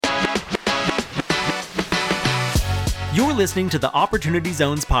You're listening to the Opportunity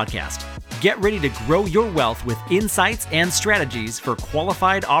Zones podcast. Get ready to grow your wealth with insights and strategies for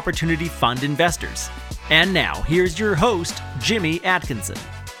qualified opportunity fund investors. And now, here's your host, Jimmy Atkinson.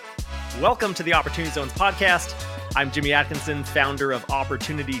 Welcome to the Opportunity Zones podcast. I'm Jimmy Atkinson, founder of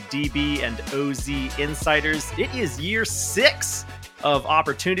Opportunity DB and OZ Insiders. It is year 6 of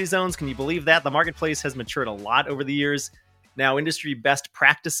Opportunity Zones. Can you believe that? The marketplace has matured a lot over the years. Now, industry best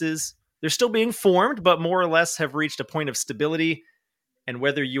practices, they're still being formed, but more or less have reached a point of stability. And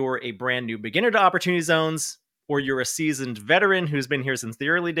whether you're a brand new beginner to Opportunity Zones, or you're a seasoned veteran who's been here since the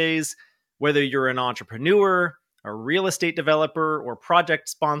early days, whether you're an entrepreneur, a real estate developer, or project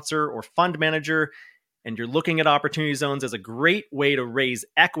sponsor, or fund manager, and you're looking at Opportunity Zones as a great way to raise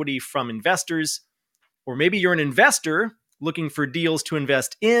equity from investors, or maybe you're an investor looking for deals to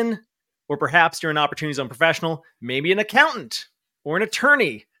invest in, or perhaps you're an Opportunity Zone professional, maybe an accountant or an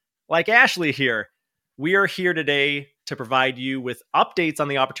attorney like Ashley here. We are here today to provide you with updates on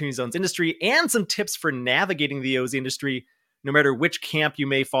the Opportunity Zones industry and some tips for navigating the OZ industry, no matter which camp you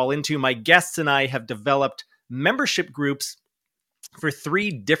may fall into. My guests and I have developed membership groups for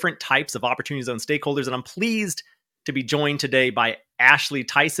 3 different types of Opportunity Zone stakeholders, and I'm pleased to be joined today by Ashley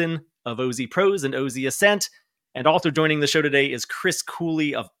Tyson of OZ Pros and OZ Ascent, and also joining the show today is Chris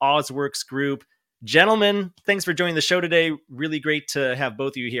Cooley of Ozworks Group. Gentlemen, thanks for joining the show today. Really great to have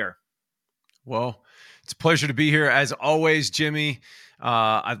both of you here. Well, it's a pleasure to be here as always, Jimmy.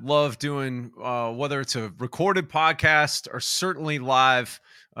 I love doing whether it's a recorded podcast or certainly live.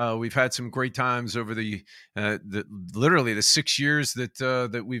 We've had some great times over the literally the 6 years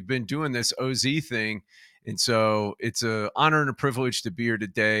that we've been doing this OZ thing, and so it's an honor and a privilege to be here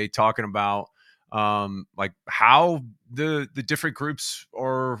today talking about like how the different groups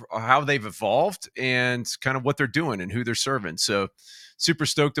or how they've evolved and kind of what they're doing and who they're serving. So super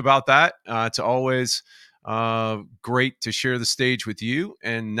stoked about that. It's always great to share the stage with you,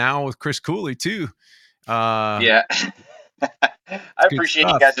 and now with Chris Cooley too. Yeah. I appreciate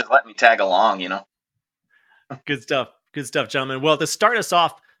you guys just letting me tag along, Good stuff, gentlemen. Well, to start us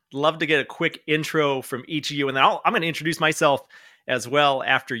off, love to get a quick intro from each of you, and then I'm going to introduce myself as well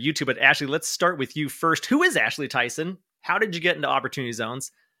after you two. But Ashley, let's start with you first. Who is Ashley Tyson? How did you get into Opportunity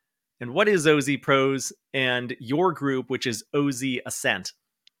Zones? And what is OZ Pros and your group, which is OZ Ascent?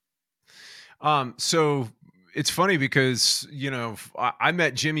 So it's funny because, I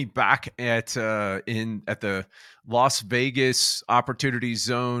met Jimmy back at the Las Vegas Opportunity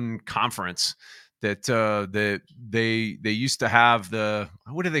Zone conference that they used to have.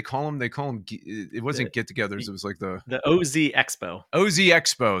 What do they call them? They call them, it wasn't get-togethers. It was like the OZ Expo. OZ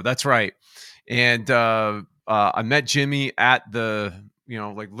Expo. That's right. And I met Jimmy at the,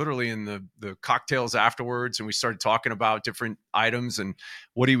 like literally in the cocktails afterwards. And we started talking about different items and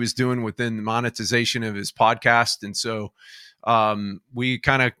what he was doing within the monetization of his podcast. And so we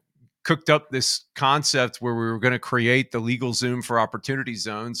kind of cooked up this concept where we were going to create the legal Zoom for Opportunity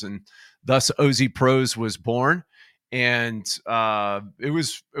Zones, and thus OZ Pros was born. And it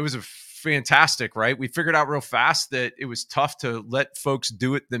was a fantastic, right? We figured out real fast that it was tough to let folks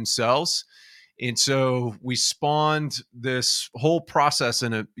do it themselves. And so we spawned this whole process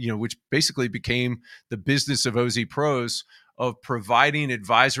which basically became the business of OZ Pros, of providing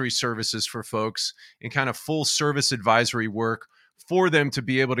advisory services for folks and kind of full service advisory work for them to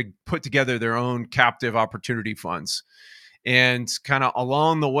be able to put together their own captive opportunity funds. And kind of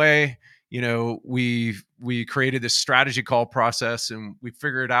along the way, we created this strategy call process, and we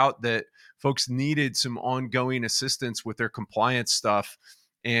figured out that folks needed some ongoing assistance with their compliance stuff.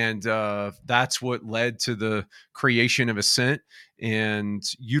 And that's what led to the creation of Ascent and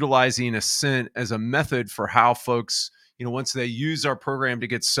utilizing Ascent as a method for how folks, once they use our program to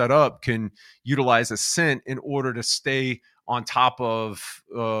get set up, can utilize Ascent in order to stay on top of,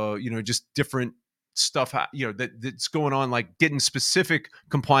 just different stuff, that's going on, like getting specific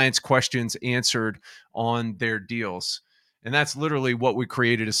compliance questions answered on their deals. And that's literally what we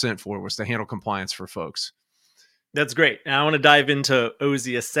created Ascent for, was to handle compliance for folks. That's great. Now I want to dive into OZ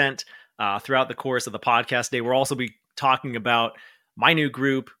Ascent throughout the course of the podcast today. We'll also be talking about my new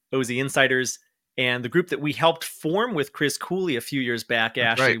group, OZ Insiders, and the group that we helped form with Chris Cooley a few years back,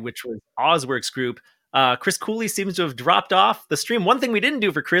 Ashley, right, which was Ozworks Group. Chris Cooley seems to have dropped off the stream. One thing we didn't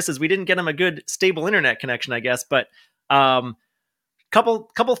do for Chris is we didn't get him a good stable internet connection, I guess. But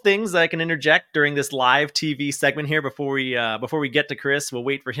couple things that I can interject during this live TV segment here before we get to Chris. We'll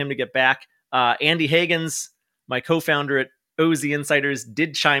wait for him to get back. Andy Hagens, my co-founder at OZ Insiders,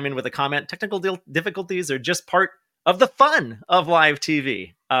 did chime in with a comment. Technical difficulties are just part of the fun of live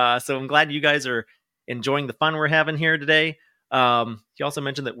TV. So I'm glad you guys are enjoying the fun we're having here today. He also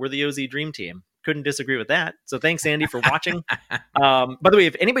mentioned that we're the OZ Dream Team. Couldn't disagree with that. So thanks, Andy, for watching. By the way,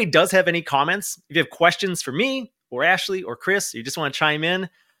 if anybody does have any comments, if you have questions for me or Ashley or Chris, you just want to chime in,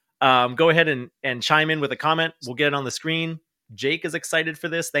 go ahead and chime in with a comment. We'll get it on the screen. Jake is excited for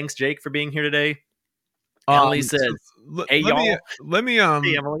this. Thanks, Jake, for being here today. Emily says, "Hey, y'all." Let me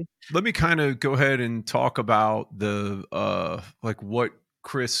Hey, Emily. Let me kind of go ahead and talk about the like what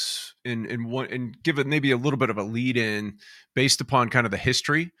Chris and give it maybe a little bit of a lead in based upon kind of the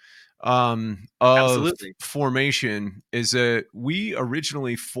history of Absolutely. formation. Is that we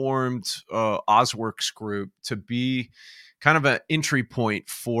originally formed Ozworks Group to be kind of an entry point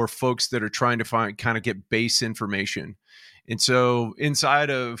for folks that are trying to kind of get base information. And so inside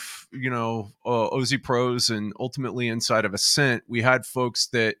of, OZ Pros and ultimately inside of Ascent, we had folks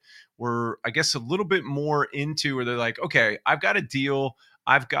that were, I guess, a little bit more into where they're like, okay, I've got a deal.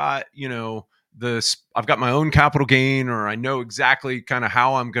 I've got, I've got my own capital gain, or I know exactly kind of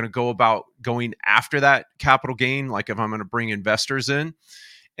how I'm going to go about going after that capital gain. Like if I'm going to bring investors in.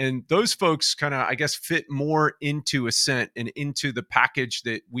 And those folks kind of, I guess, fit more into Ascent and into the package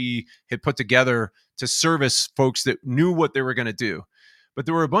that we had put together to service folks that knew what they were going to do. But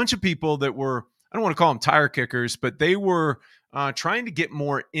there were a bunch of people that were, I don't want to call them tire kickers, but they were trying to get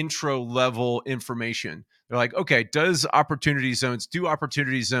more intro level information. They're like, okay, do opportunity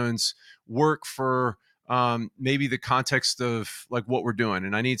zones work for maybe the context of like what we're doing?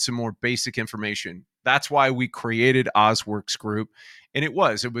 And I need some more basic information. That's why we created Ozworks Group. And it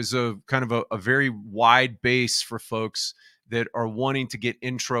was a kind of a very wide base for folks that are wanting to get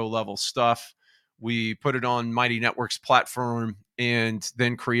intro level stuff. We put it on Mighty Networks platform and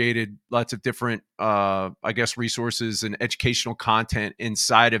then created lots of different, resources and educational content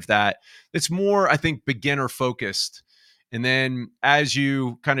inside of that. It's more, I think, beginner focused. And then as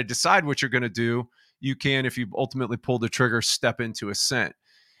you kind of decide what you're going to do, you can, if you ultimately pull the trigger, step into Ascent.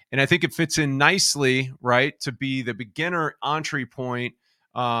 And I think it fits in nicely, right, to be the beginner entry point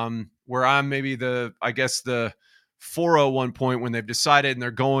where I'm maybe the 401 point when they've decided and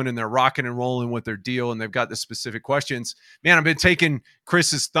they're going and they're rocking and rolling with their deal and they've got the specific questions. Man, I've been taking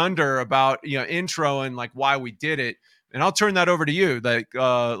Chris's thunder about, intro and like why we did it. And I'll turn that over to you, like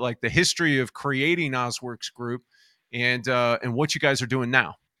the history of creating Ozworks Group and what you guys are doing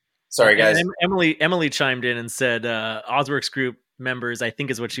now. Sorry, guys. And Emily chimed in and said Ozworks Group members, I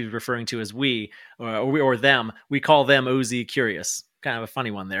think is what she was referring to as we or them. We call them OZ Curious. Kind of a funny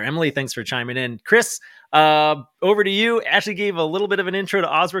one there. Emily, thanks for chiming in. Chris, over to you. Ashley gave a little bit of an intro to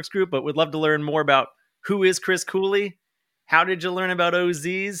Ozworks Group, but would love to learn more about who is Chris Cooley? How did you learn about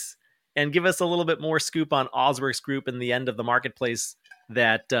OZs? And give us a little bit more scoop on Ozworks Group and the end of the marketplace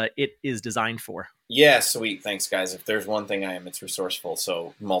that it is designed for. Yeah, sweet. Thanks, guys. If there's one thing I am, it's resourceful.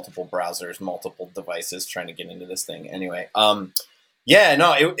 So multiple browsers, multiple devices trying to get into this thing. Anyway, I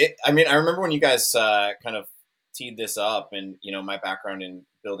remember when you guys kind of teed this up and, my background in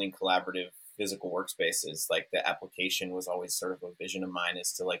building collaborative physical workspaces, like the application was always sort of a vision of mine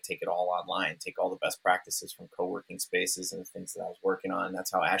is to like take it all online, take all the best practices from co-working spaces and the things that I was working on. And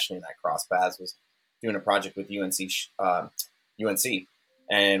that's how Ashley and I crossed paths, was doing a project with UNC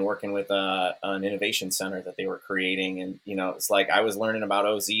and working with an innovation center that they were creating. And, it's like I was learning about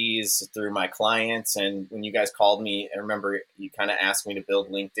OZs through my clients. And when you guys called me, I remember you kind of asked me to build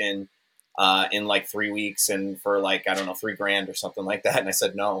LinkedIn in like 3 weeks and for like, I don't know, $3,000 or something like that. And I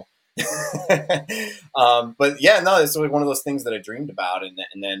said, no. But yeah, no, it's one of those things that I dreamed about. And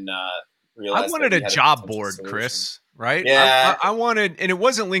then realized I wanted a job board, Chris. Right? Yeah. I wanted, and it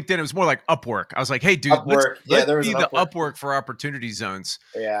wasn't LinkedIn. It was more like Upwork. I was like, hey, dude, let's be the Upwork for opportunity zones.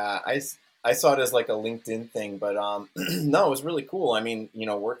 Yeah. I saw it as like a LinkedIn thing, but no, it was really cool. I mean,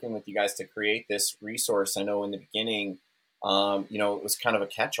 working with you guys to create this resource, I know in the beginning, it was kind of a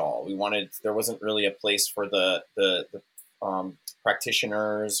catch-all. There wasn't really a place for the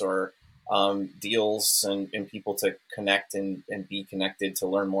practitioners or deals and people to connect and be connected to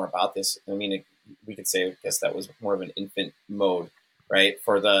learn more about this. I mean, we could say, I guess that was more of an infant mode, right,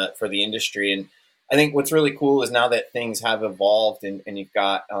 for the industry. And I think what's really cool is now that things have evolved and you've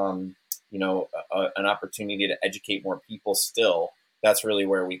got an opportunity to educate more people still. That's really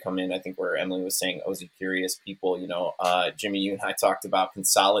where we come in. I think where Emily was saying, OZ Curious people, Jimmy, you and I talked about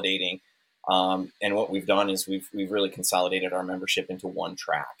consolidating. And what we've done is we've really consolidated our membership into one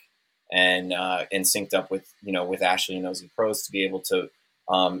track and synced up with Ashley and OZ Pros to be able to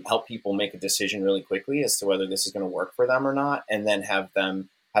help people make a decision really quickly as to whether this is going to work for them or not, and then have them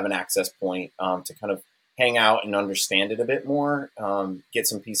have an access point to kind of hang out and understand it a bit more, get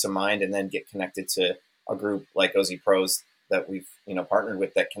some peace of mind, and then get connected to a group like OZ Pros that we've partnered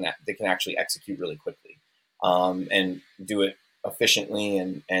with that can actually execute really quickly and do it efficiently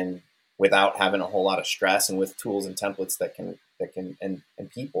and without having a whole lot of stress, and with tools and templates that can and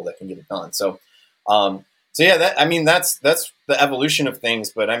people that can get it done. So yeah, that's the evolution of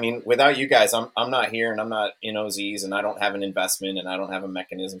things. But I mean, without you guys, I'm not here, and I'm not in OZs, and I don't have an investment, and I don't have a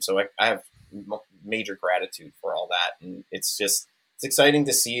mechanism. So I have major gratitude for all that, and it's exciting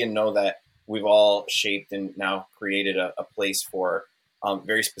to see and know that we've all shaped and now created a place for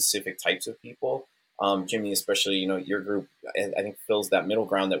very specific types of people. Jimmy, especially, your group, I think fills that middle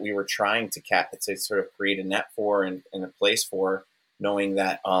ground that we were trying to sort of create a net for and a place for, knowing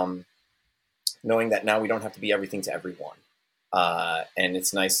that now we don't have to be everything to everyone. And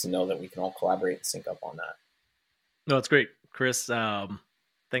it's nice to know that we can all collaborate and sync up on that. No, it's great, Chris.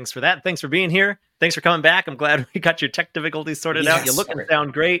 Thanks for that. Thanks for being here. Thanks for coming back. I'm glad we got your tech difficulties sorted out. You look and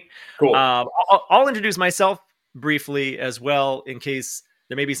sound great. Cool. I'll introduce myself briefly as well, in case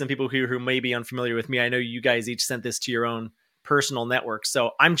there may be some people here who may be unfamiliar with me. I know you guys each sent this to your own personal network.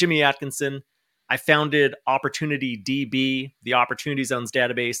 So I'm Jimmy Atkinson. I founded Opportunity DB, the Opportunity Zones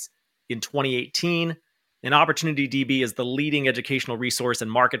database, in 2018. And Opportunity DB is the leading educational resource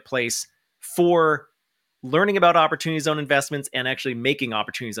and marketplace for learning about Opportunity Zone investments and actually making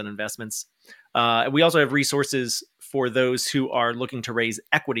Opportunity Zone investments. We also have resources for those who are looking to raise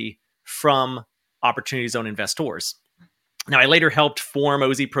equity from Opportunity Zone investors. Now, I later helped form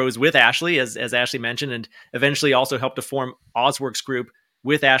OZ Pros with Ashley, as Ashley mentioned, and eventually also helped to form Ozworks Group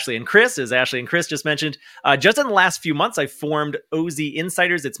with Ashley and Chris, as Ashley and Chris just mentioned. Just in the last few months, I formed OZ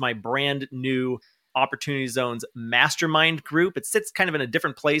Insiders. It's my brand new Opportunity Zones mastermind group. It sits kind of in a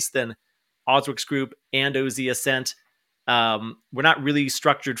different place than Ozworks Group and OZ Ascent. We're not really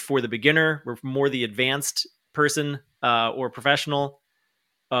structured for the beginner. We're more the advanced person or professional.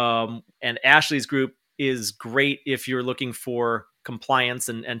 And Ashley's group is great if you're looking for compliance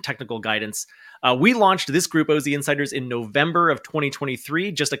and technical guidance. We launched this group, OZ Insiders, in November of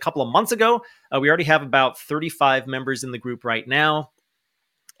 2023, just a couple of months ago. We already have about 35 members in the group right now.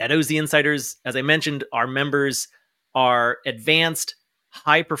 At OZ Insiders, as I mentioned, our members are advanced,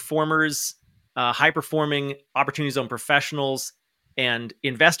 high performers, high-performing Opportunity Zone professionals and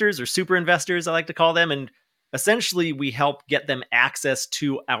investors, or super investors, I like to call them. And essentially, we help get them access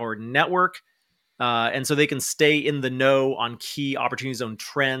to our network, and so they can stay in the know on key Opportunity Zone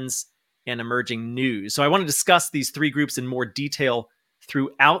trends and emerging news. So I want to discuss these three groups in more detail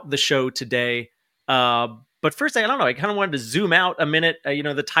throughout the show today. But first, I don't know, I kind of wanted to zoom out a minute.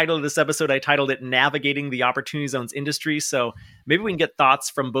 The title of this episode, I titled it Navigating the Opportunity Zones Industry. So maybe we can get thoughts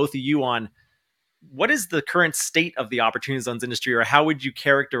from both of you on what is the current state of the Opportunity Zones industry, or how would you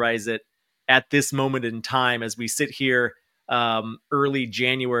characterize it at this moment in time as we sit here early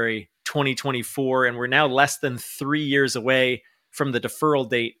January 2024, and we're now less than 3 years away from the deferral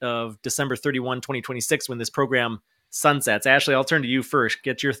date of December 31, 2026, when this program sunsets. Ashley, I'll turn to you first.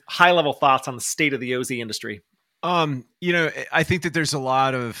 Get your high-level thoughts on the state of the OZ industry. I think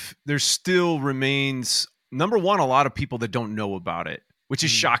that there still remains, number one, a lot of people that don't know about it, which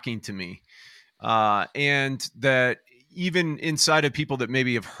is shocking to me. And that even inside of people that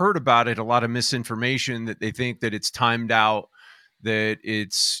maybe have heard about it, a lot of misinformation, that they think that it's timed out, that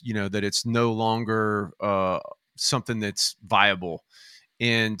it's no longer something that's viable.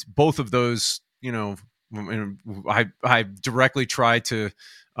 And both of those, I directly try to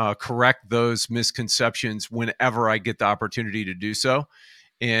correct those misconceptions whenever I get the opportunity to do so.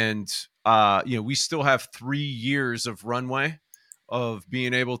 And, we still have 3 years of runway of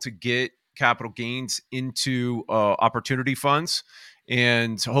being able to get capital gains into opportunity funds.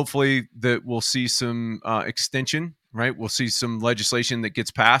 And hopefully that we'll see some extension, right? We'll see some legislation that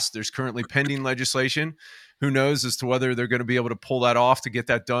gets passed. There's currently pending legislation. Who knows as to whether they're going to be able to pull that off to get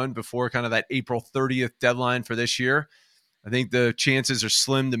that done before kind of that April 30th deadline for this year. I think the chances are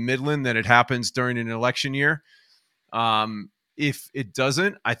slim to middling that it happens during an election year. If it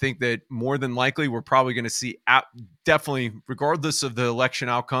doesn't, I think that more than likely we're probably going to see, definitely, regardless of the election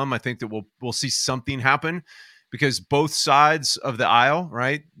outcome, I think that we'll see something happen, because both sides of the aisle,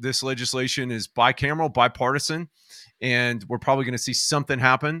 right? This legislation is bicameral, bipartisan, and we're probably going to see something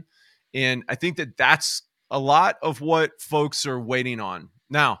happen. And I think that that's a lot of what folks are waiting on.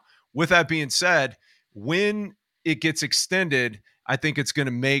 Now, with that being said, when it gets extended, I think it's going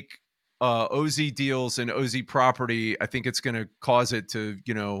to make OZ deals and OZ property, I think it's going to cause it to,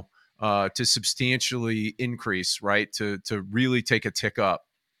 to substantially increase, right? To really take a tick up.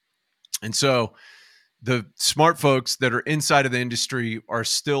 And so the smart folks that are inside of the industry are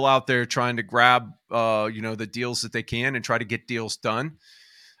still out there trying to grab, the deals that they can and try to get deals done.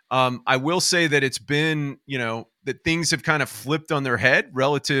 I will say that it's been, that things have kind of flipped on their head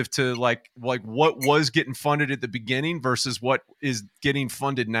relative to like what was getting funded at the beginning versus what is getting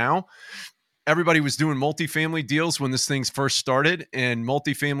funded now. Everybody was doing multifamily deals when this thing first started, and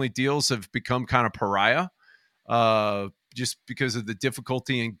multifamily deals have become kind of pariah, just because of the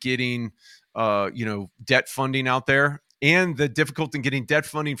difficulty in getting, debt funding out there, and the difficulty in getting debt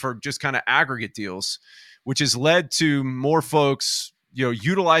funding for just kind of aggregate deals, which has led to more folks,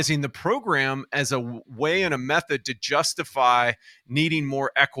 utilizing the program as a way and a method to justify needing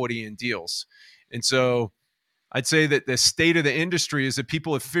more equity in deals. And so I'd say that the state of the industry is that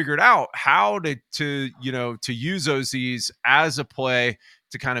people have figured out how to use OZs as a play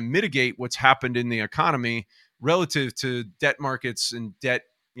to kind of mitigate what's happened in the economy relative to debt markets and debt,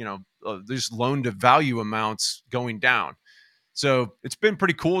 there's loan to value amounts going down. So it's been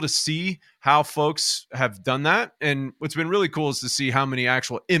pretty cool to see how folks have done that. And what's been really cool is to see how many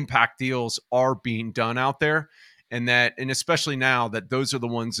actual impact deals are being done out there, and especially now that those are the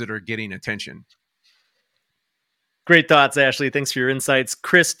ones that are getting attention. Great thoughts, Ashley. Thanks for your insights.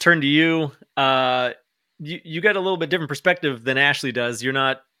 Chris, turn to you. You got a little bit different perspective than Ashley does. You're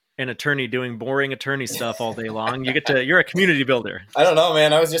not an attorney doing boring attorney stuff all day long. You're a community builder. I don't know,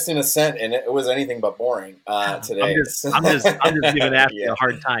 man. I was just in Ascent, and it was anything but boring today. I'm just giving Ashley a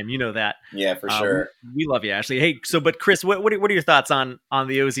hard time. You know that. Yeah, for sure. We love you, Ashley. Hey, but Chris, what are your thoughts on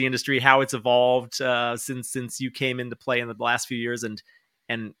the OZ industry? How it's evolved since you came into play in the last few years,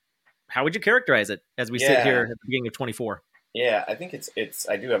 and how would you characterize it as we sit here at the beginning of 24? Yeah, I think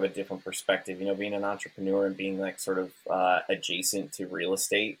I do have a different perspective, being an entrepreneur and being like sort of adjacent to real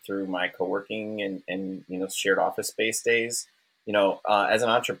estate through my co-working and shared office space days. As an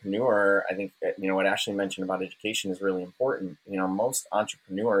entrepreneur, I think, what Ashley mentioned about education is really important. Most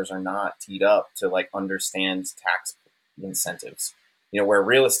entrepreneurs are not teed up to like understand tax incentives, where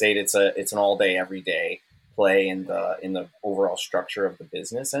real estate, it's an all day, every day play in the overall structure of the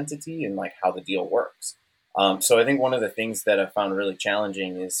business entity and like how the deal works. So I think one of the things that I found really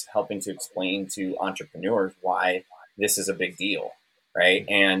challenging is helping to explain to entrepreneurs why this is a big deal, right?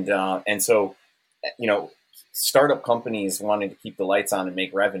 And so, startup companies wanting to keep the lights on and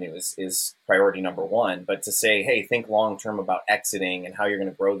make revenue is priority number one. But to say, hey, think long term about exiting and how you're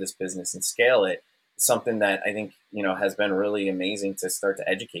going to grow this business and scale it, is something that I think has been really amazing to start to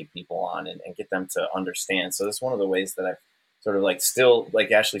educate people on and get them to understand. So that's one of the ways that I've sort of like still,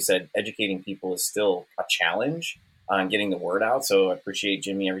 like Ashley said, educating people is still a challenge on getting the word out. So I appreciate,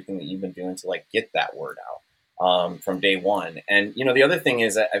 Jimmy, everything that you've been doing to like get that word out from day one. And, the other thing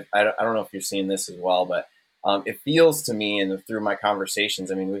is, I don't know if you're seeing this as well, but it feels to me, and through my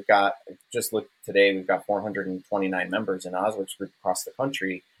conversations, we've got, just looked today, we've got 429 members in Ozworks Group across the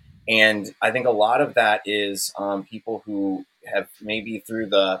country. And I think a lot of that is people who have maybe through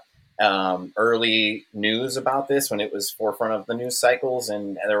the early news about this, when it was forefront of the news cycles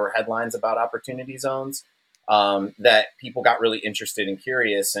and there were headlines about opportunity zones, that people got really interested and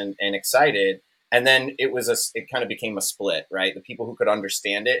curious and excited. And then it kind of became a split, right? The people who could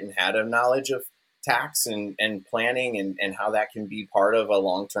understand it and had a knowledge of tax and planning and how that can be part of a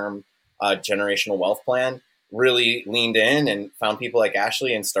long-term generational wealth plan really leaned in and found people like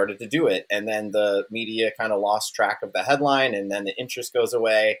Ashley and started to do it. And then the media kind of lost track of the headline, and then the interest goes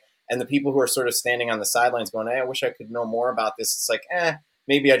away. And the people who are sort of standing on the sidelines going, hey, I wish I could know more about this. It's like,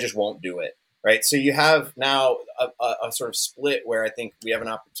 maybe I just won't do it. Right. So you have now a sort of split where I think we have an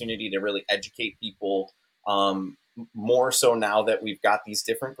opportunity to really educate people more so now that we've got these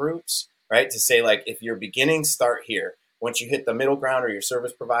different groups, right? To say, like, if you're beginning, start here. Once you hit the middle ground or your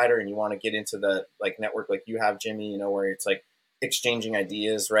service provider and you want to get into the like network like you have, Jimmy, where it's like exchanging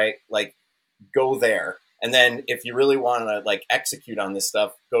ideas, right? Like, go there. And then if you really want to like execute on this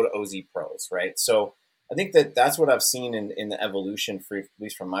stuff, go to OZ Pros, right? So I think that's what I've seen in the evolution, at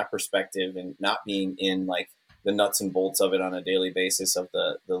least from my perspective, and not being in like the nuts and bolts of it on a daily basis of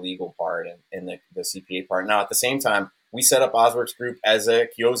the legal part and the CPA part. Now, at the same time, we set up Ozworks Group as a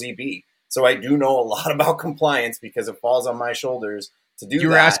QOZB. So I do know a lot about compliance because it falls on my shoulders to do that. You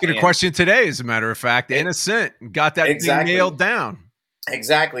were asking a question today, as a matter of fact, in Ascent, got that thing nailed down.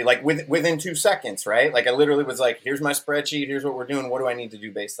 Exactly. Like within 2 seconds, right? Like I literally was like, here's my spreadsheet. Here's what we're doing. What do I need to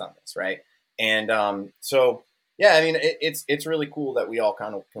do based on this? Right. And so, yeah, it's really cool that we all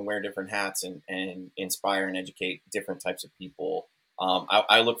kind of can wear different hats and inspire and educate different types of people.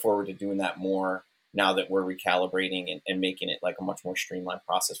 I look forward to doing that more now that we're recalibrating and making it like a much more streamlined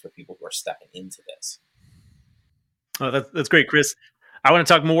process for people who are stepping into this. Oh, that's great, Chris. I want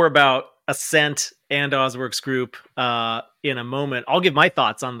to talk more about Ascent and Ozworks Group in a moment. I'll give my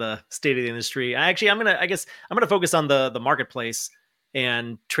thoughts on the state of the industry. I'm going to focus on the marketplace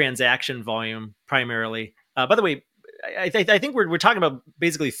and transaction volume primarily. By the way, I think we're talking about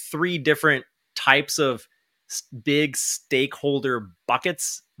basically three different types of big stakeholder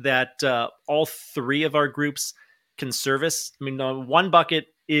buckets that all three of our groups can service. I mean, one bucket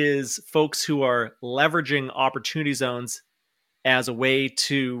is folks who are leveraging opportunity zones as a way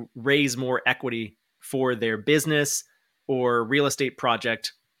to raise more equity for their business or real estate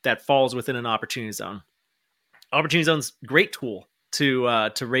project that falls within an opportunity zone. Opportunity zone's a great tool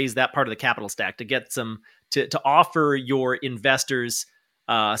to raise that part of the capital stack, to get some to offer your investors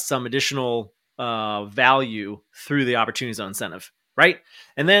some additional value through the opportunity zone incentive, right?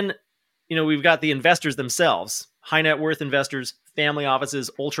 And then, we've got the investors themselves, high net worth investors, family offices,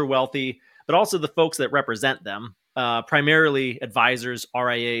 ultra wealthy, but also the folks that represent them, primarily advisors,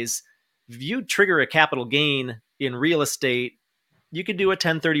 RIAs. If you trigger a capital gain in real estate, you could do a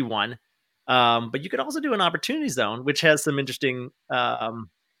 1031, but you could also do an opportunity zone, which has some interesting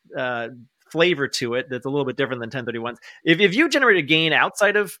flavor to it that's a little bit different than 1031s. If you generate a gain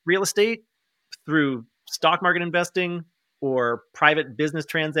outside of real estate through stock market investing or private business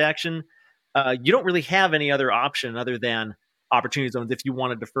transaction, you don't really have any other option other than opportunity zones if you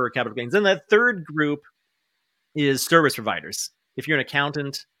want to defer capital gains. And that third group is service providers. If you're an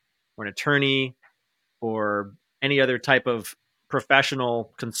accountant or an attorney or any other type of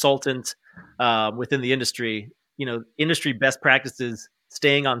professional consultant within the industry, industry best practices,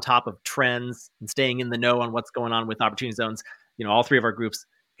 staying on top of trends and staying in the know on what's going on with opportunity zones. All three of our groups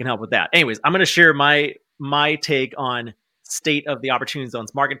can help with that. Anyways, I'm going to share my take on state of the opportunity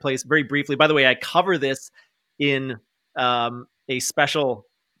zones marketplace very briefly. By the way, I cover this in a special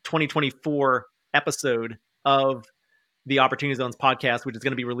 2024 episode of the Opportunity Zones podcast, which is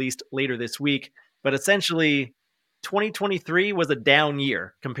going to be released later this week. But essentially, 2023 was a down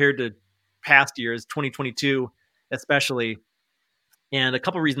year compared to past years, 2022 especially, and a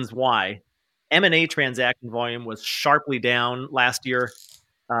couple of reasons why. M&A transaction volume was sharply down last year.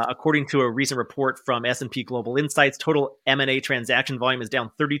 According to a recent report from S&P Global Insights, total M&A transaction volume is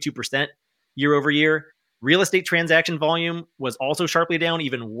down 32% year over year. Real estate transaction volume was also sharply down,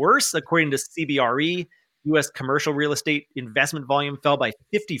 even worse. According to CBRE, U.S. commercial real estate investment volume fell by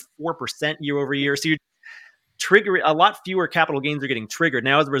 54% year over year. So you're triggering a lot fewer capital gains are getting triggered.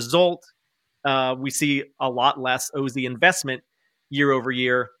 Now, as a result, we see a lot less OZ investment year over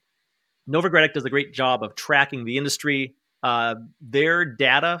year. Novogradac does a great job of tracking the industry. Their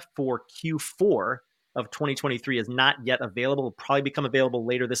data for Q4 of 2023 is not yet available. It'll probably become available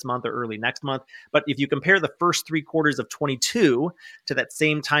later this month or early next month. But if you compare the first three quarters of 22 to that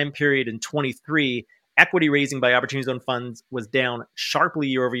same time period in 23, equity raising by opportunity zone funds was down sharply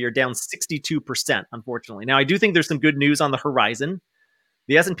year over year, down 62%, unfortunately. Now, I do think there's some good news on the horizon.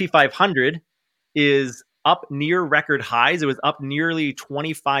 The S&P 500 is up near record highs. It was up nearly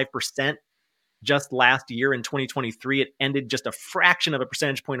 25% just last year in 2023. It ended just a fraction of a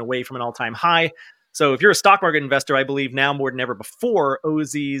percentage point away from an all-time high. So if you're a stock market investor, I believe now more than ever before,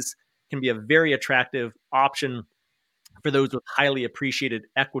 OZs can be a very attractive option for those with highly appreciated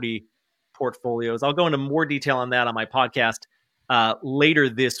equity portfolios. I'll go into more detail on that on my podcast later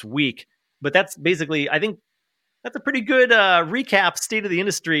this week. But that's basically, I think that's a pretty good recap, state of the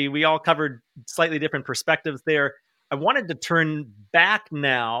industry. We all covered slightly different perspectives there. I wanted to turn back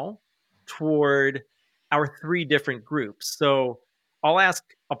now toward our three different groups. So I'll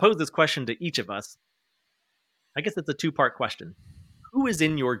pose this question to each of us. I guess it's a two-part question. Who is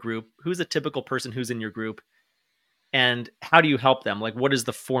in your group? Who's a typical person who's in your group? And how do you help them? Like, what is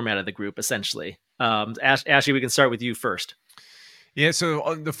the format of the group, essentially? Ashley, we can start with you first. Yeah,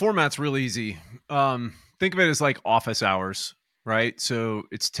 so the format's real easy. Think of it as like office hours, right? So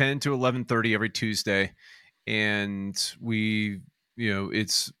it's 10 to 11:30 every Tuesday. And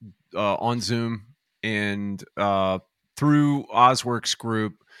it's on Zoom and through Ozworks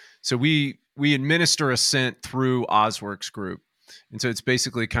Group. So we administer Ascent through Ozworks Group, and so it's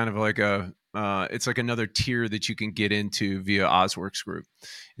basically kind of like it's like another tier that you can get into via Ozworks Group.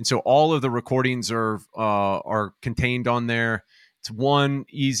 And so all of the recordings are contained on there. It's one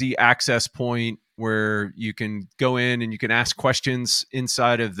easy access point where you can go in and you can ask questions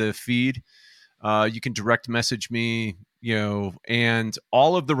inside of the feed. You can direct message me, and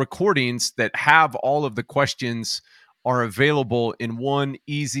all of the recordings that have all of the questions are available in one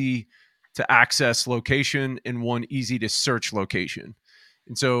easy to access location and one easy to search location.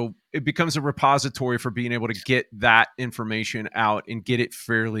 And so it becomes a repository for being able to get that information out and get it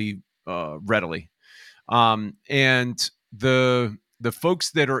fairly readily. And the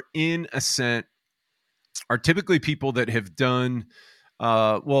folks that are in Ascent are typically people that have done,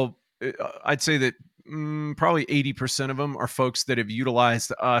 I'd say that probably 80% of them are folks that have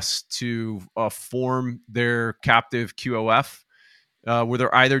utilized us to form their captive QOF, where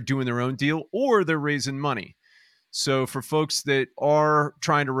they're either doing their own deal or they're raising money. So for folks that are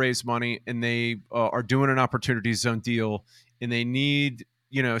trying to raise money and they are doing an opportunity zone deal and they need,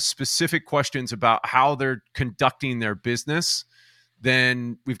 specific questions about how they're conducting their business,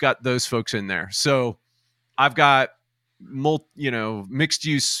 then we've got those folks in there. So I've got mixed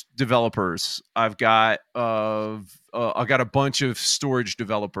use developers. I've got a bunch of storage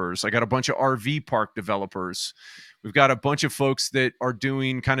developers. I got a bunch of RV park developers. We've got a bunch of folks that are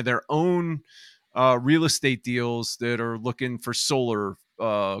doing kind of their own real estate deals that are looking for solar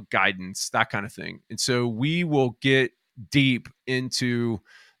guidance, that kind of thing. And so we will get deep into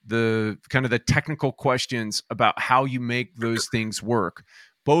the kind of the technical questions about how you make those things work,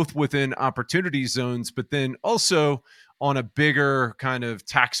 both within opportunity zones, but then also on a bigger kind of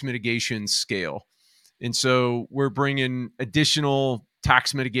tax mitigation scale. And so we're bringing additional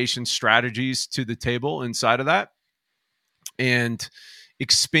tax mitigation strategies to the table inside of that and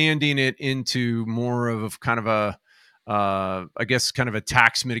expanding it into more of kind of a, kind of a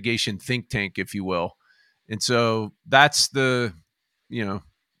tax mitigation think tank, if you will. And so that's and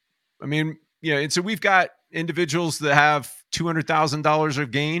so we've got individuals that have $200,000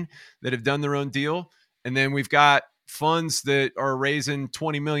 of gain that have done their own deal. And then we've got funds that are raising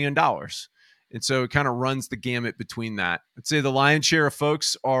 $20 million. And so it kind of runs the gamut between that. I'd say the lion's share of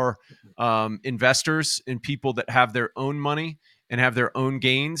folks are investors and people that have their own money and have their own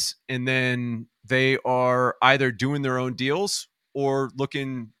gains. And then they are either doing their own deals or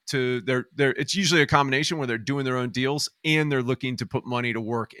looking to it's usually a combination where they're doing their own deals and they're looking to put money to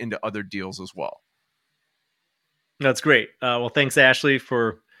work into other deals as well. That's great. Well, thanks, Ashley,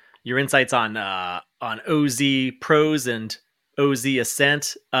 for your insights on OZ Pros and OZ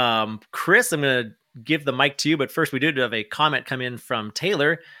Ascent. Chris, I'm going to give the mic to you, but first we did have a comment come in from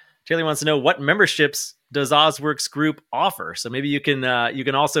Taylor. Taylor wants to know, what memberships does Ozworks Group offer? So maybe you can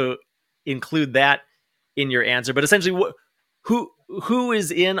also include that in your answer. But essentially, who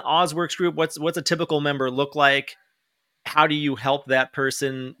is in Ozworks Group? What's a typical member look like? How do you help that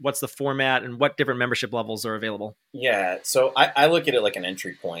person? What's the format, and what different membership levels are available? Yeah, so I look at it like an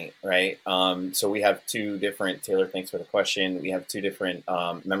entry point, right? So we have two different, Taylor, thanks for the question. We have two different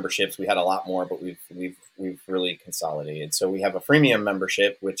memberships. We had a lot more, but we've really consolidated. So we have a freemium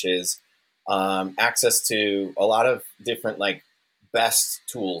membership, which is access to a lot of different best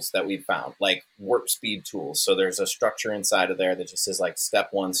tools that we've found, like warp speed tools. So there's a structure inside of there that just says step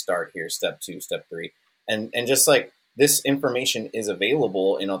 1, start here, step 2, step 3, and just this information is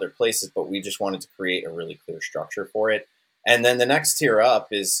available in other places, but we just wanted to create a really clear structure for it. And then the next tier up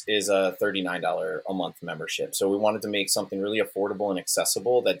is a $39 a month membership. So we wanted to make something really affordable and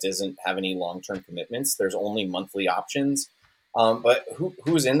accessible that doesn't have any long-term commitments. There's only monthly options. But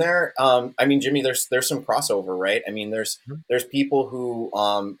who's in there? Jimmy, there's some crossover, right? There's people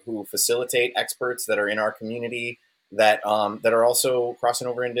who facilitate experts that are in our community that are also crossing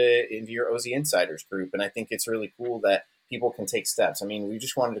over into your OZ Insiders group. And I think it's really cool that people can take steps. We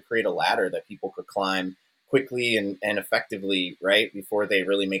just wanted to create a ladder that people could climb quickly and effectively, right, before they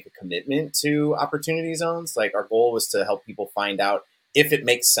really make a commitment to opportunity zones. Our goal was to help people find out if it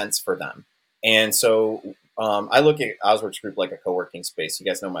makes sense for them. And so I look at Ozworks Group like a co-working space. You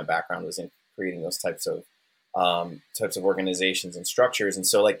guys know my background was in creating those types of organizations and structures. And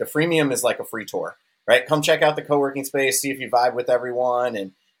so the freemium is like a free tour. Right, come check out the co-working space, see if you vibe with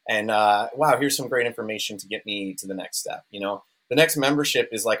everyone, and wow, here's some great information to get me to the next step. The next membership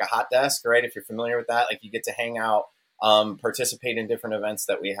is like a hot desk, right? If you're familiar with that, you get to hang out, participate in different events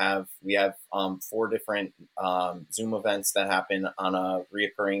that we have. We have 4 different Zoom events that happen on a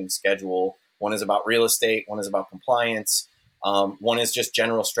reoccurring schedule. One is about real estate, one is about compliance, one is just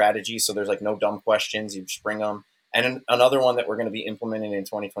general strategy. So there's no dumb questions; you just bring them. And another one that we're going to be implementing in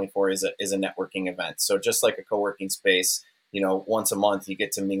 2024 is a networking event. So just like a co-working space, once a month you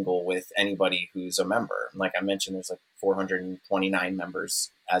get to mingle with anybody who's a member. Like I mentioned, there's 429 members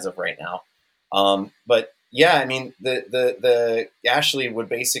as of right now. But yeah, the Ashley would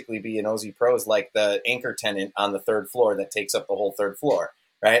basically be an OZ Pros, like the anchor tenant on the 3rd floor that takes up the whole 3rd floor,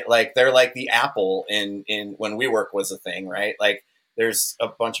 right? They're like the Apple in when WeWork was a thing, right? There's a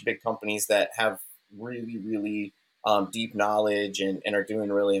bunch of big companies that have really, really deep knowledge and are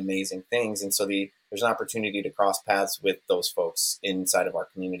doing really amazing things. And so there's an opportunity to cross paths with those folks inside of our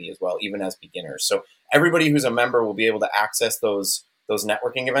community as well, even as beginners. So everybody who's a member will be able to access those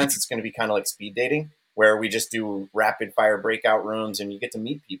networking events. It's going to be kind of like speed dating, where we just do rapid fire breakout rooms and you get to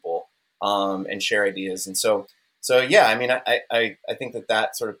meet people and share ideas. And so yeah, I think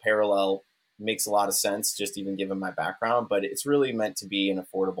that sort of parallel makes a lot of sense, just even given my background, but it's really meant to be an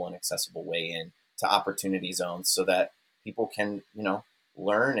affordable and accessible way in to opportunity zones so that people can,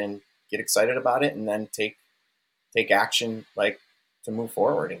 learn and get excited about it and then take action, like to move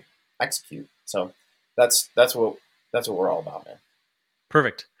forward and execute. So that's what we're all about, man.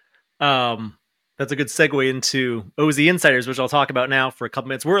 Perfect. That's a good segue into OZ Insiders, which I'll talk about now for a couple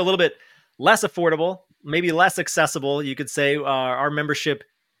minutes. We're a little bit less affordable, maybe less accessible, you could say. Our membership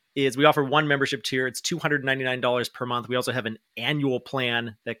we offer one membership tier. It's $299 per month. We also have an annual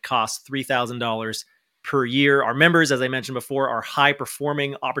plan that costs $3,000 per year. Our members, as I mentioned before, are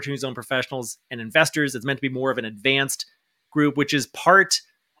high-performing Opportunity Zone professionals and investors. It's meant to be more of an advanced group, which is part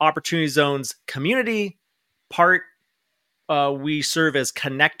Opportunity Zone's community, part we serve as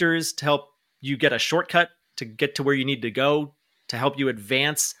connectors to help you get a shortcut to get to where you need to go, to help you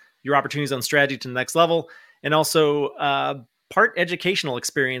advance your Opportunity Zone strategy to the next level, and also part educational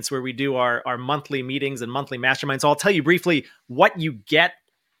experience where we do our monthly meetings and monthly masterminds. So I'll tell you briefly what you get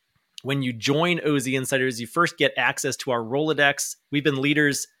when you join OZ Insiders. You first get access to our Rolodex. We've been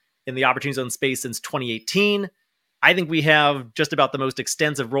leaders in the Opportunity Zone space since 2018. I think we have just about the most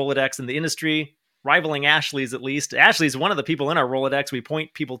extensive Rolodex in the industry, rivaling Ashley's at least. Ashley's one of the people in our Rolodex we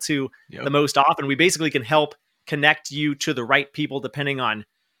point people to the most often. We basically can help connect you to the right people depending on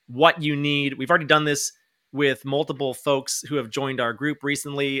what you need. We've already done this with multiple folks who have joined our group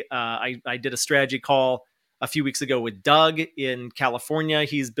recently. I did a strategy call a few weeks ago with Doug in California.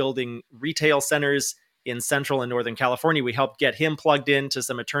 He's building retail centers in Central and Northern California. We helped get him plugged into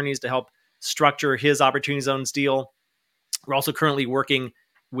some attorneys to help structure his Opportunity Zones deal. We're also currently working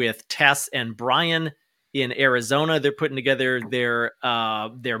with Tess and Brian in Arizona. They're putting together their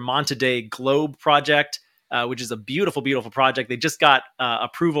Monte Globe project, which is a beautiful, beautiful project. They just got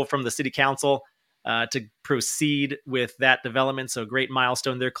approval from the city council to proceed with that development. So great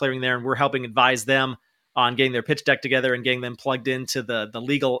milestone they're clearing there. And we're helping advise them on getting their pitch deck together and getting them plugged into the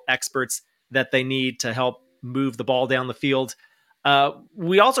legal experts that they need to help move the ball down the field.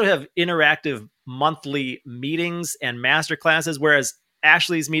 We also have interactive monthly meetings and master classes, whereas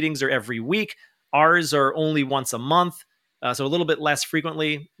Ashley's meetings are every week. Ours are only once a month. So a little bit less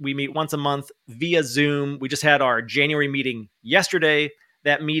frequently. We meet once a month via Zoom. We just had our January meeting yesterday.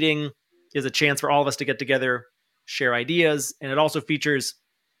 That meeting is a chance for all of us to get together, share ideas, and it also features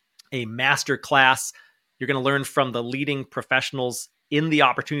a master class. You're going to learn from the leading professionals in the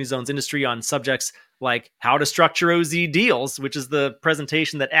Opportunity Zones industry on subjects like how to structure OZ deals, which is the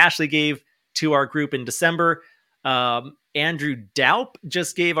presentation that Ashley gave to our group in December. Andrew Daup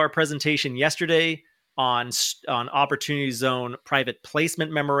just gave our presentation yesterday on Opportunity Zone private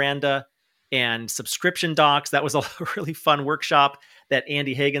placement memoranda and subscription docs. That was a really fun workshop that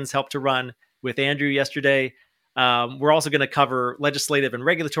Andy Higgins helped to run with Andrew yesterday. We're also going to cover legislative and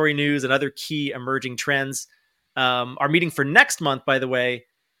regulatory news and other key emerging trends. Our meeting for next month, by the way,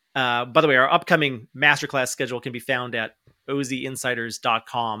 our upcoming masterclass schedule can be found at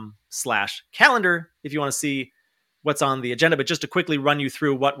ozinsiders.com/calendar if you want to see what's on the agenda. But just to quickly run you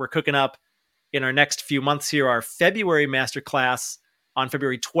through what we're cooking up in our next few months here, our February masterclass on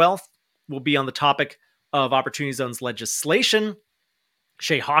February 12th will be on the topic of Opportunity Zones legislation.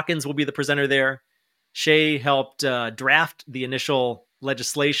 Shay Hawkins will be the presenter there. Shay helped draft the initial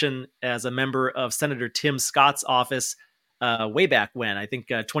legislation as a member of Senator Tim Scott's office way back when. I think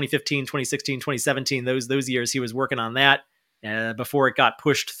 2015, 2016, 2017, those years he was working on that before it got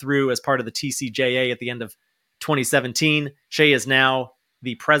pushed through as part of the TCJA at the end of 2017. Shay is now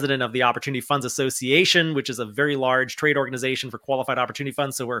the president of the Opportunity Funds Association, which is a very large trade organization for qualified opportunity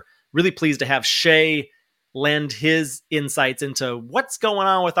funds. So we're really pleased to have Shay lend his insights into what's going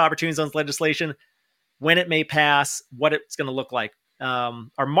on with Opportunity Zones legislation, when it may pass, what it's going to look like.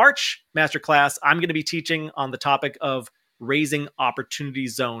 Our March masterclass, I'm going to be teaching on the topic of raising Opportunity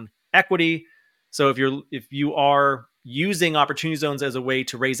Zone equity. So if you are using Opportunity Zones as a way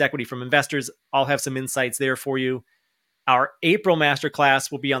to raise equity from investors, I'll have some insights there for you. Our April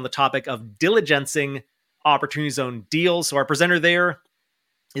masterclass will be on the topic of diligencing Opportunity Zone deals. So our presenter there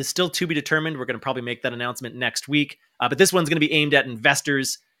is still to be determined. We're going to probably make that announcement next week. But this one's going to be aimed at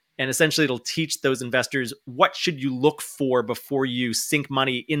investors. And essentially, it'll teach those investors what should you look for before you sink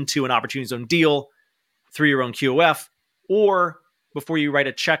money into an Opportunity Zone deal through your own QOF, or before you write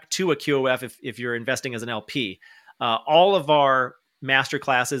a check to a QOF if you're investing as an LP. All of our master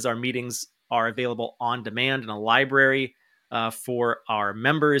classes, our meetings are available on demand in a library for our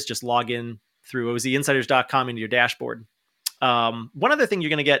members. Just log in through ozinsiders.com into your dashboard. One other thing you're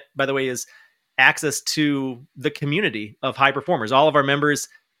going to get, by the way, is access to the community of high performers. All of our members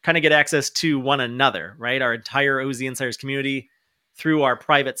kind of get access to one another, right? Our entire OZ Insiders community through our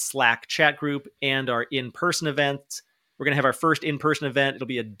private Slack chat group and our in-person events. We're going to have our first in-person event. It'll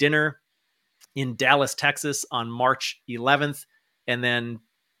be a dinner in Dallas, Texas on March 11th. And then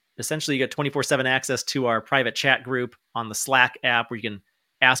essentially you get 24/7 access to our private chat group on the Slack app where you can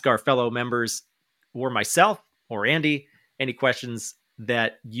ask our fellow members or myself or Andy any questions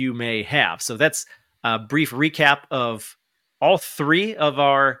that you may have. So that's a brief recap of all three of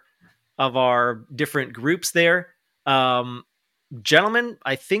our different groups there. Gentlemen,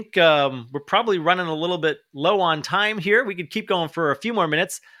 I think we're probably running a little bit low on time here. We could keep going for a few more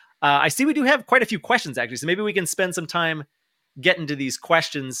minutes. I see we do have quite a few questions, actually, so maybe we can spend some time getting to these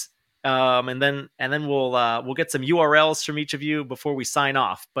questions, and then we'll get some URLs from each of you before we sign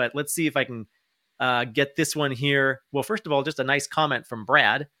off. But let's see if I can get this one here. Well, first of all, just a nice comment from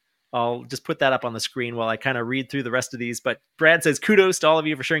Brad. I'll just put that up on the screen while I kind of read through the rest of these. But Brad says, kudos to all of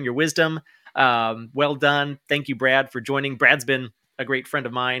you for sharing your wisdom. Well done. Thank you, Brad, for joining. Brad's been a great friend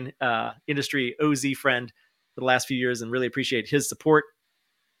of mine, industry OZ friend for the last few years, and really appreciate his support.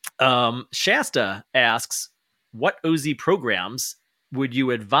 Shasta asks, what OZ programs would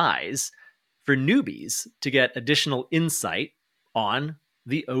you advise for newbies to get additional insight on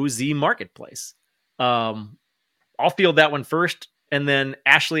the OZ marketplace? I'll field that one first. And then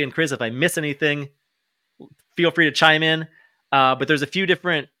Ashley and Chris, if I miss anything, feel free to chime in. But there's a few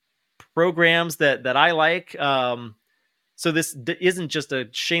different programs that I like. So this isn't just a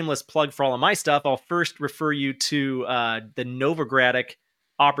shameless plug for all of my stuff. I'll first refer you to the Novogradac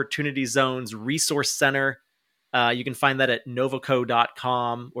Opportunity Zones Resource Center. You can find that at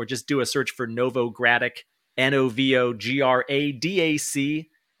novoco.com, or just do a search for Novogradac, Novogradac,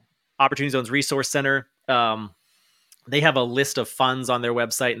 Opportunity Zones Resource Center. They have a list of funds on their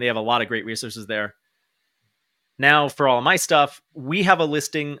website, and they have a lot of great resources there. Now, for all of my stuff, we have a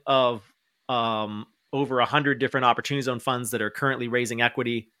listing of over 100 different Opportunity Zone funds that are currently raising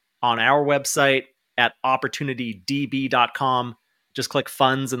equity on our website at opportunitydb.com. Just click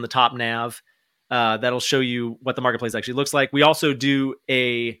funds in the top nav. That'll show you what the marketplace actually looks like. We also do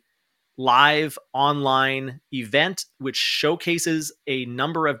a live online event, which showcases a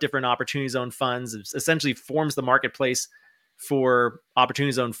number of different Opportunity Zone funds. It essentially forms the marketplace for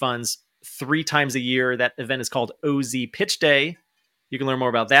Opportunity Zone funds 3 times a year. That event is called OZ Pitch Day. You can learn more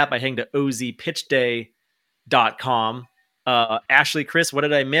about that by heading to ozpitchday.com. Ashley, Chris, what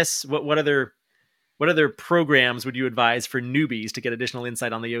did I miss? What other programs would you advise for newbies to get additional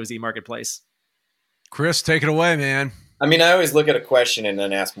insight on the OZ marketplace? Chris, take it away, man. I mean, I always look at a question and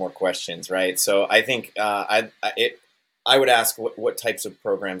then ask more questions, right? So I think I would ask what types of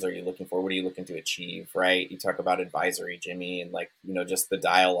programs are you looking for? What are you looking to achieve, right? You talk about advisory, Jimmy, and just the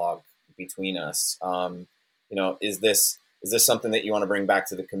dialogue between us. Is this something that you want to bring back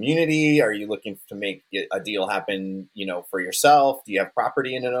to the community? Are you looking to make a deal happen, for yourself? Do you have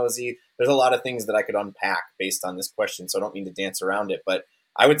property in an OZ? There's a lot of things that I could unpack based on this question, so I don't mean to dance around it, but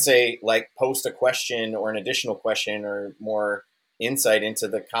I would say post a question or an additional question or more insight into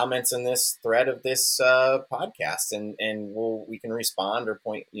the comments in this thread of this podcast, and we can respond or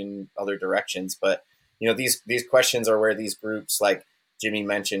point in other directions. But these questions are where these groups, like Jimmy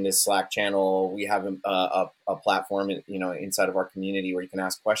mentioned, his Slack channel. We have a platform inside of our community where you can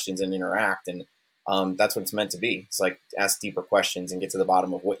ask questions and interact, and that's what it's meant to be. It's ask deeper questions and get to the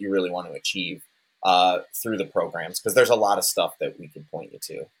bottom of what you really want to achieve through the programs, because there's a lot of stuff that we can point you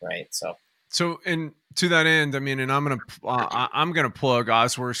to, right? So and to that end, I mean, and I'm gonna plug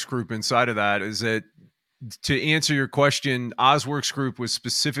Ozworks Group inside of that. Is that, to answer your question, Ozworks Group was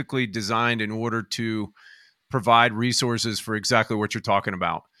specifically designed in order to provide resources for exactly what you're talking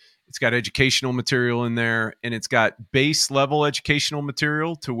about. It's got educational material in there, and it's got base level educational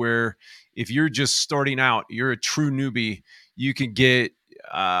material to where if you're just starting out, you're a true newbie, you could get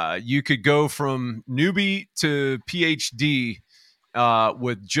you could go from newbie to PhD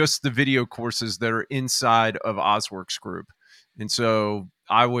with just the video courses that are inside of Ozworks Group. And so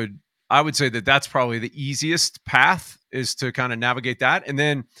I would say that that's probably the easiest path, is to kind of navigate that. And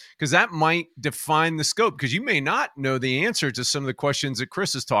then, because that might define the scope, because you may not know the answer to some of the questions that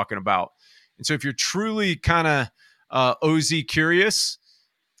Chris is talking about. And so if you're truly kind of OZ curious,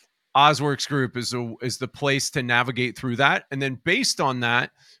 Ozworks Group is the place to navigate through that. And then based on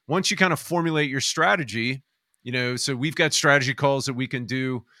that, once you kind of formulate your strategy, so we've got strategy calls that we can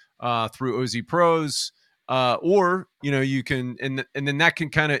do through OZ Pros, or you can, and then that can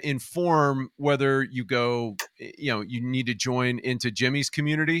kind of inform whether you go, you need to join into Jimmy's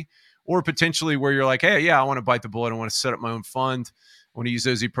community, or potentially where you're like, hey, yeah, I want to bite the bullet, I want to set up my own fund, I want to use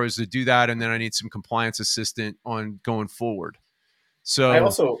OZ Pros to do that, and then I need some compliance assistant on going forward.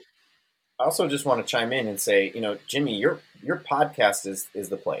 So also just want to chime in and say, Jimmy, your podcast is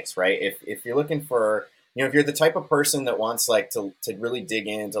the place, right? If you're looking for, if you're the type of person that wants like to really dig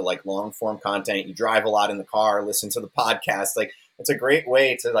into like long form content, you drive a lot in the car, listen to the podcast, like it's a great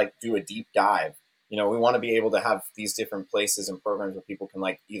way to like do a deep dive. We want to be able to have these different places and programs where people can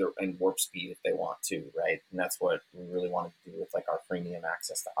like either in warp speed if they want to, right? And that's what we really want to do with like our freemium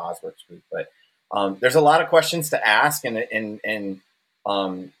access to Osworks group. But there's a lot of questions to ask, and it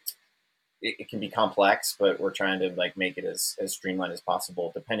can be complex, but we're trying to like make it as streamlined as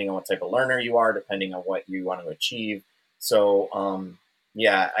possible, depending on what type of learner you are, depending on what you want to achieve. So,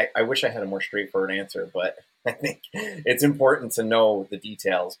 I wish I had a more straightforward answer, but I think it's important to know the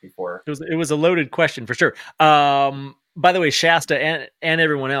details before. It was a loaded question for sure. By the way, Shasta and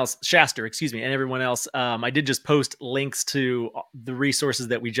everyone else, Shaster, excuse me, and everyone else, I did just post links to the resources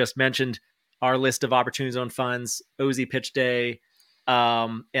that we just mentioned, our list of Opportunity Zone funds, OZ Pitch Day,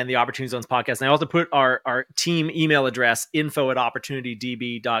 and the Opportunity Zones podcast. And I also put our team email address,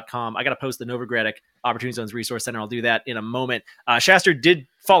 info@opportunitydb.com. I got to post the Novogradac Opportunity Zones Resource Center. I'll do that in a moment. Shaster did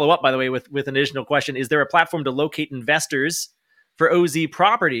follow up, by the way, with an additional question. Is there a platform to locate investors for OZ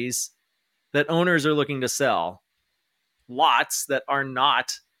properties that owners are looking to sell? Lots that are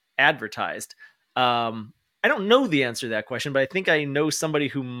not advertised. I don't know the answer to that question, but I think I know somebody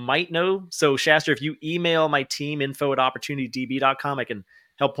who might know. So Shaster, if you email my team, info@opportunitydb.com, I can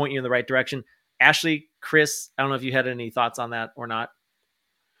help point you in the right direction. Ashley, Chris, I don't know if you had any thoughts on that or not.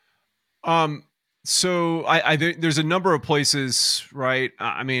 So I there's a number of places, right?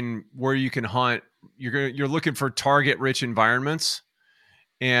 I mean, where you can hunt. You're looking for target rich environments,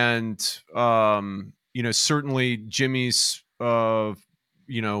 and certainly Jimmy's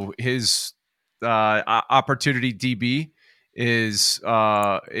his Opportunity DB is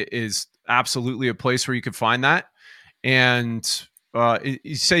absolutely a place where you can find that. And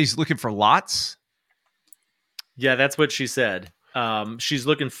you say he's looking for lots. Yeah, that's what she said. She's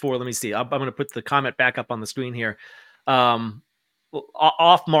looking for, let me see. I'm going to put the comment back up on the screen here.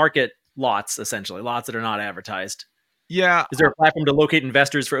 Off market lots, essentially lots that are not advertised. Yeah. Is there a platform to locate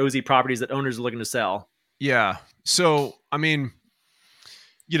investors for OZ properties that owners are looking to sell? Yeah. So, I mean,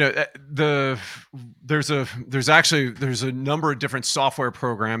 there's a number of different software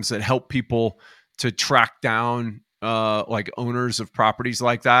programs that help people to track down like owners of properties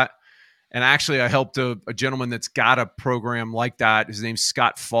like that. And actually, I helped a gentleman that's got a program like that. His name's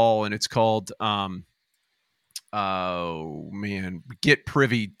Scott Fall, and it's called Get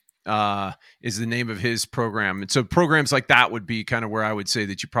Privy is the name of his program. And so programs like that would be kind of where I would say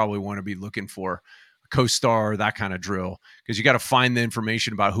that you probably want to be looking for. CoStar, that kind of drill, because you got to find the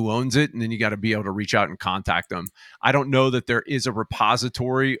information about who owns it, and then you got to be able to reach out and contact them. I don't know that there is a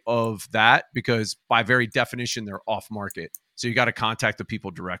repository of that, because by very definition, they're off market. So you got to contact the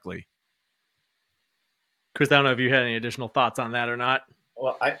people directly. Chris, I don't know if you had any additional thoughts on that or not.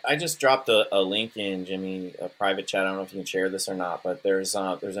 Well, I just dropped a link in, Jimmy, a private chat. I don't know if you can share this or not, but there's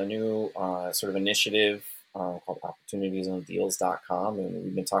a new sort of initiative called OpportunityZoneDeals.com, and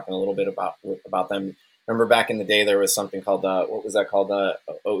we've been talking a little bit about them. Remember back in the day, there was something called what was that called?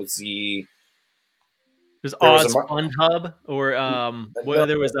 OZ. There's Oz Fund Hub, or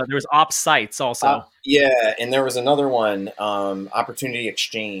there was Op Sites also. Yeah, and there was another one, Opportunity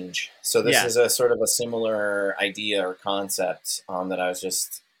Exchange. So this is a sort of a similar idea or concept that I was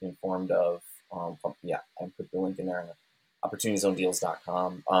just informed of. I put the link in there.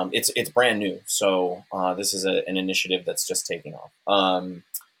 OpportunityZoneDeals.com. It's brand new, so this is an initiative that's just taking off.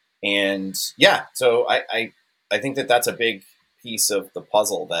 So I think that's a big piece of the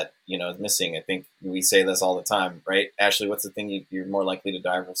puzzle that is missing. I think we say this all the time, right? Ashley, what's the thing you're more likely to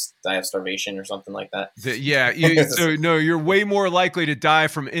die of starvation or something like that? You're way more likely to die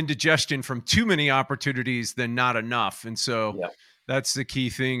from indigestion from too many opportunities than not enough, and so that's the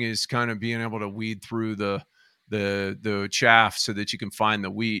key thing, is kind of being able to weed through the chaff so that you can find the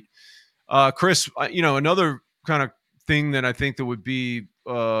wheat. Chris, another kind of thing that I think that would be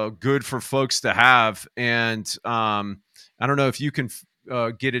good for folks to have, and I don't know if you can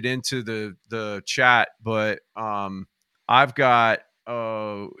get it into the chat, but I've got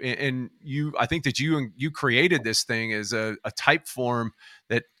and I think that you created this thing as a type form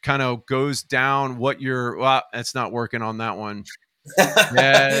that kind of goes down what that's not working on that one.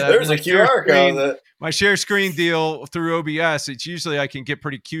 Yeah, there's a QR code. My share screen deal through OBS, it's usually I can get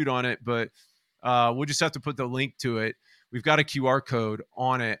pretty cute on it, but we'll just have to put the link to it. We've got a QR code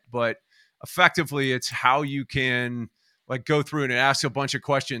on it, but effectively it's how you can like go through and ask a bunch of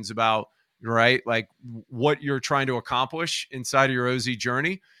questions about, right, like what you're trying to accomplish inside of your OZ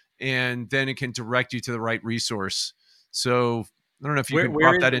journey, and then it can direct you to the right resource. So I don't know if you can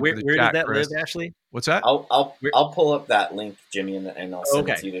drop that into the where chat, does that Chris. live, Ashley? What's that? I'll pull up that link, Jimmy, and I'll send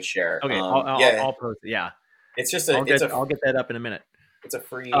it Okay. to you to share. Okay, I'll post it. Yeah, it's just I'll get that up in a minute. It's a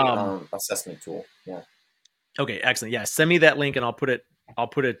free assessment tool. Yeah. Okay, excellent. Yeah, send me that link and I'll put it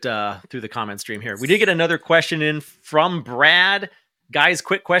through the comment stream here. We did get another question in from Brad. Guys,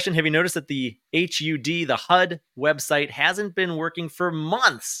 quick question. Have you noticed that the HUD website hasn't been working for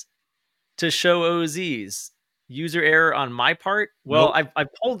months to show OZs? User error on my part? Well, nope.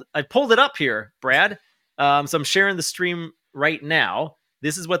 I pulled it up here, Brad. So I'm sharing the stream right now.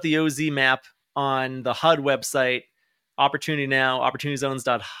 This is what the OZ map on the HUD website, Opportunity Now,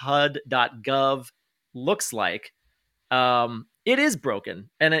 opportunityzones.hud.gov looks like. It is broken,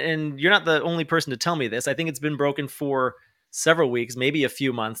 and you're not the only person to tell me this. I think it's been broken for several weeks, maybe a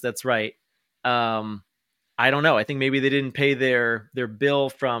few months. That's right. I don't know. I think maybe they didn't pay their bill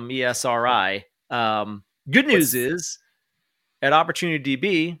from ESRI. Good news is at Opportunity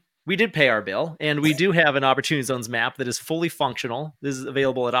DB, we did pay our bill, and we do have an Opportunity Zones map that is fully functional. This is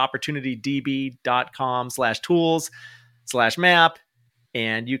available at opportunitydb.com/tools/map,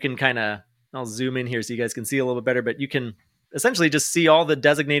 and you can kind of, I'll zoom in here so you guys can see a little bit better, but you can essentially just see all the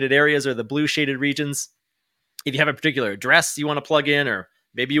designated areas or the blue shaded regions. If you have a particular address you want to plug in, or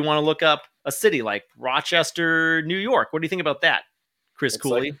maybe you want to look up a city like Rochester, New York. What do you think about that? Chris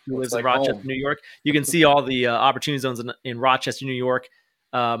Cooley, who lives in Rochester, New York. You can see all the Opportunity Zones in Rochester, New York,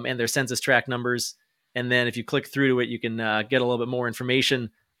 and their census tract numbers. And then if you click through to it, you can get a little bit more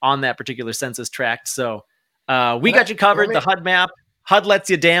information on that particular census tract. So we got you covered. The HUD map. HUD lets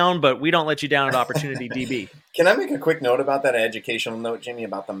you down, but we don't let you down at Opportunity DB. Can I make a quick note about that, educational note, Jimmy,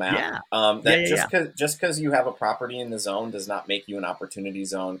 about the map? Yeah. Just because you have a property in the zone does not make you an Opportunity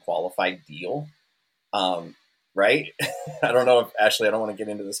Zone qualified deal. Right? I don't know if, Ashley, I don't want to get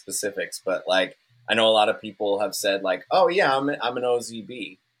into the specifics, but like, I know a lot of people have said like, oh yeah, I'm an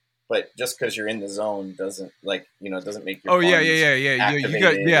OZB, but just because you're in the zone doesn't doesn't make your I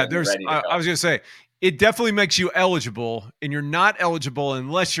was gonna say, it definitely makes you eligible, and you're not eligible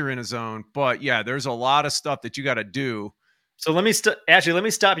unless you're in a zone. But yeah, there's a lot of stuff that you got to do. So let me stop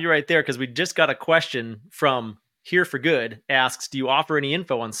you right there, because we just got a question from Here for Good. Asks, do you offer any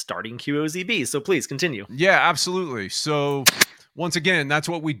info on starting QOZB? So please continue. Yeah, absolutely. So once again, that's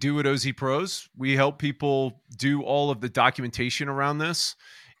what we do at OZ Pros. We help people do all of the documentation around this.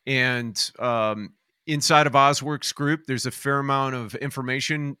 And inside of Ozworks Group, there's a fair amount of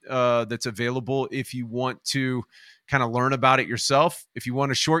information that's available if you want to kind of learn about it yourself. If you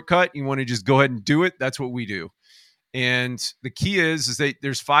want a shortcut, you want to just go ahead and do it, that's what we do. And the key is that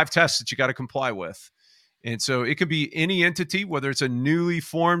there's 5 tests that you got to comply with. And so it could be any entity, whether it's a newly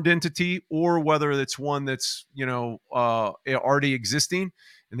formed entity or whether it's one that's, already existing.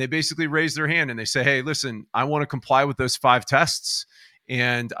 And they basically raise their hand and they say, hey, listen, I want to comply with those 5 tests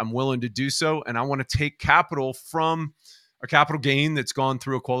and I'm willing to do so. And I want to take capital from a capital gain that's gone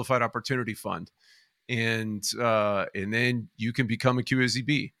through a qualified opportunity fund. And then you can become a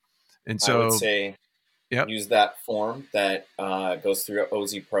QOZB. And so I would say, use that form that goes through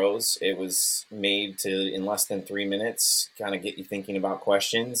OZ Pros. It was made to, in less than 3 minutes, kind of get you thinking about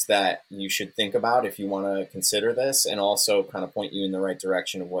questions that you should think about if you want to consider this, and also kind of point you in the right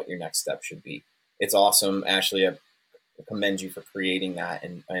direction of what your next step should be. It's awesome. Ashley, I commend you for creating that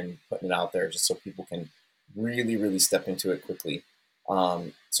and putting it out there just so people can really, really step into it quickly.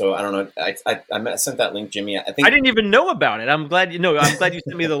 So I don't know. I sent that link, Jimmy. I didn't even know about it. I'm glad you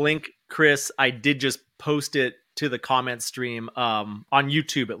sent me the link, Chris. I did just post it to the comment stream on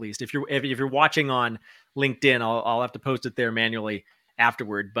YouTube, at least. If you're watching on LinkedIn, I'll have to post it there manually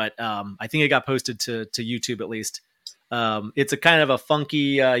afterward. But I think it got posted to YouTube at least. It's a kind of a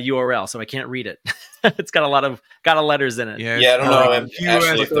funky URL, so I can't read it. It's got a lot of letters in it. Yeah, I don't know.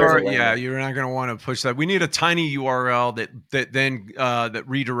 You're not going to want to push that. We need a tiny URL that then that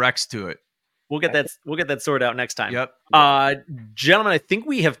redirects to it. We'll get that sorted out next time. Yep. Gentlemen, I think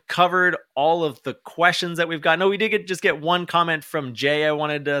we have covered all of the questions that we've got. No, we did just get one comment from Jay I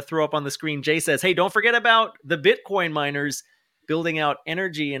wanted to throw up on the screen. Jay says, hey, don't forget about the Bitcoin miners building out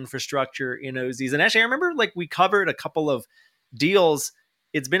energy infrastructure in OZs. And actually, I remember we covered a couple of deals.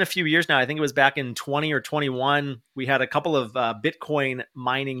 It's been a few years now. I think it was back in 20 or 21. We had a couple of Bitcoin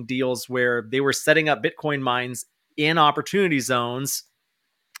mining deals where they were setting up Bitcoin mines in opportunity zones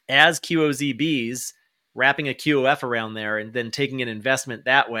as QOZBs, wrapping a QOF around there and then taking an investment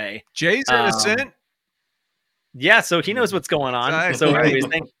that way. Jay's innocent. Yeah, so he knows what's going on. Exactly. So anyways,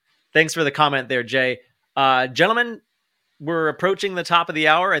 thanks for the comment there, Jay. Gentlemen, we're approaching the top of the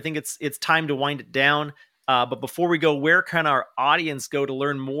hour. I think it's time to wind it down. But before we go, where can our audience go to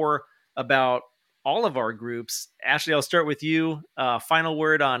learn more about all of our groups. Ashley, I'll start with you. Final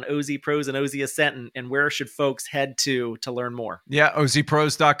word on OZ Pros and OZ Ascent, and where should folks head to learn more? Yeah,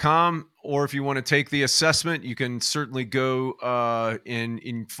 ozpros.com. Or if you want to take the assessment, you can certainly go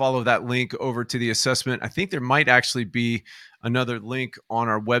and follow that link over to the assessment. I think there might actually be another link on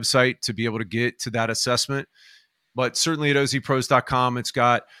our website to be able to get to that assessment. But certainly at ozpros.com, it's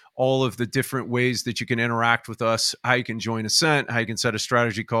got all of the different ways that you can interact with us, how you can join Ascent, how you can set a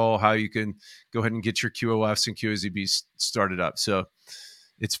strategy call, how you can go ahead and get your QOFs and QOZBs started up. So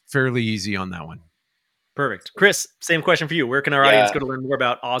it's fairly easy on that one. Perfect. Chris, same question for you. Where can our audience go to learn more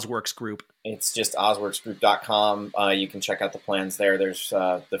about Ozworks Group? It's just ozworksgroup.com. You can check out the plans there. There's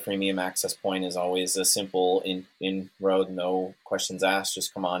the freemium access point is always a simple in-road, no questions asked.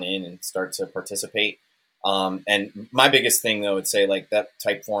 Just come on in and start to participate. And my biggest thing, though, I would say like that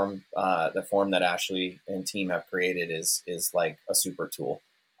type form, the form that Ashley and team have created is like a super tool.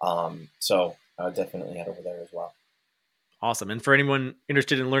 So I would definitely head over there as well. Awesome. And for anyone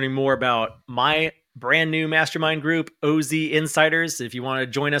interested in learning more about my brand new mastermind group, OZ Insiders, if you want to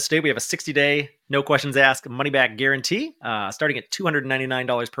join us today, we have a 60-day, no questions asked, money back guarantee, starting at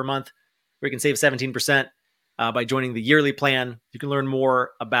 $299 per month, where you can save 17% by joining the yearly plan. You can learn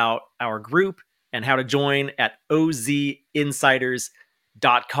more about our group and how to join at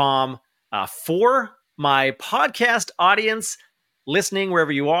ozinsiders.com. For my podcast audience, listening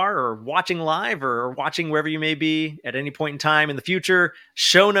wherever you are, or watching live, or watching wherever you may be at any point in time in the future,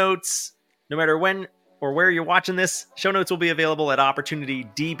 show notes, no matter when or where you're watching this, show notes will be available at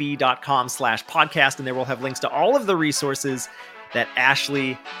opportunitydb.com/podcast, and there we'll have links to all of the resources that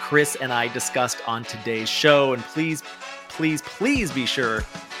Ashley, Chris, and I discussed on today's show. And please, please, please be sure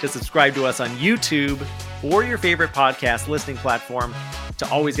to subscribe to us on YouTube or your favorite podcast listening platform to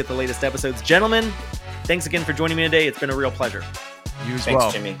always get the latest episodes. Gentlemen, thanks again for joining me today. It's been a real pleasure. You as Thanks,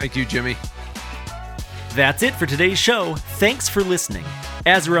 well. Jimmy. Thank you, Jimmy. That's it for today's show. Thanks for listening.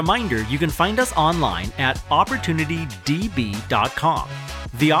 As a reminder, you can find us online at opportunitydb.com.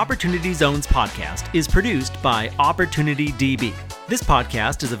 The Opportunity Zones podcast is produced by OpportunityDB. This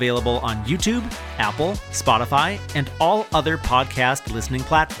podcast is available on YouTube, Apple, Spotify, and all other podcast listening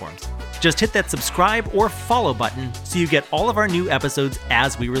platforms. Just hit that subscribe or follow button so you get all of our new episodes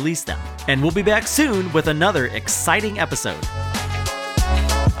as we release them. And we'll be back soon with another exciting episode.